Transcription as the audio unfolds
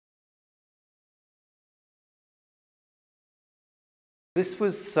This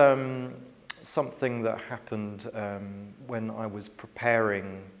was something that happened when I was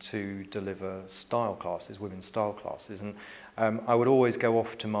preparing to deliver style classes, women's style classes, and I would always go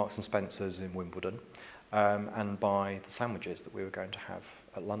off to Marks and Spencer's in Wimbledon and buy the sandwiches that we were going to have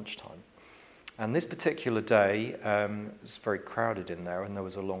at lunchtime. And this particular day, it was very crowded in there and there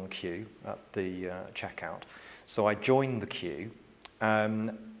was a long queue at the checkout. So I joined the queue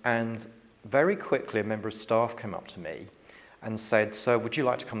and very quickly a member of staff came up to me and said, "So would you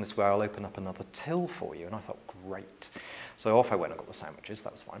like to come this way? I'll open up another till for you." And I thought, great. So off I went and got the sandwiches,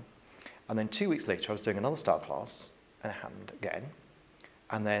 that was fine. And then 2 weeks later I was doing another style class and it happened again.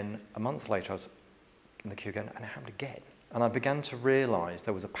 And then a month later I was in the queue again and it happened again. And I began to realise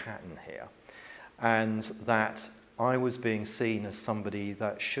there was a pattern here and that I was being seen as somebody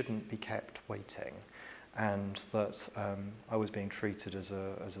that shouldn't be kept waiting and that I was being treated as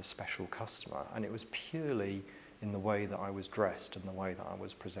a special customer. And it was purely in the way that I was dressed and the way that I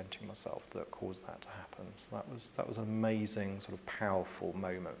was presenting myself that caused that to happen. So that was an amazing, sort of powerful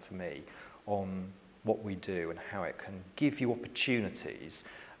moment for me on what we do and how it can give you opportunities.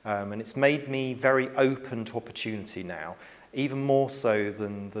 And it's made me very open to opportunity now, even more so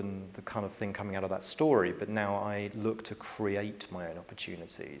than the kind of thing coming out of that story, but now I look to create my own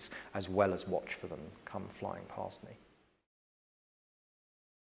opportunities as well as watch for them come flying past me.